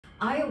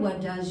Iowa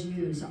does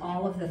use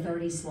all of the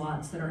 30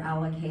 slots that are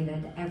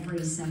allocated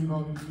every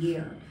single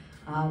year.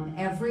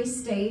 Every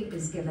state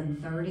is given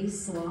 30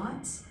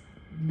 slots.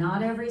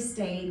 Not every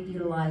state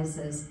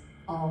utilizes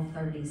all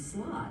 30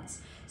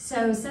 slots.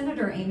 So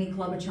Senator Amy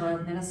Klobuchar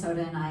of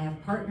Minnesota and I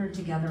have partnered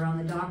together on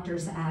the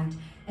Doctors Act,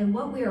 and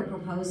what we are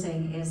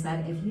proposing is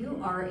that if you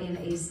are in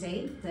a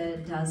state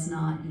that does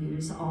not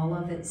use all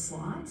of its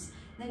slots,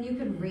 then you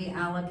could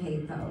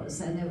reallocate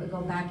those, and it would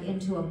go back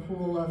into a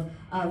pool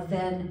of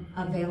then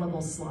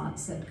available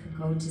slots that could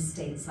go to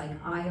states like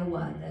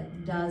Iowa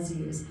that does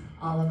use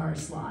all of our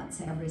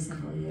slots every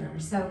single year.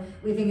 So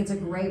we think it's a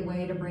great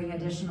way to bring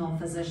additional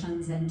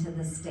physicians into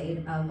the state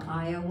of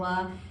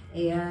Iowa,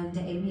 and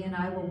Amy and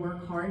I will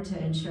work hard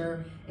to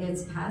ensure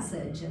its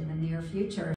passage in the near future.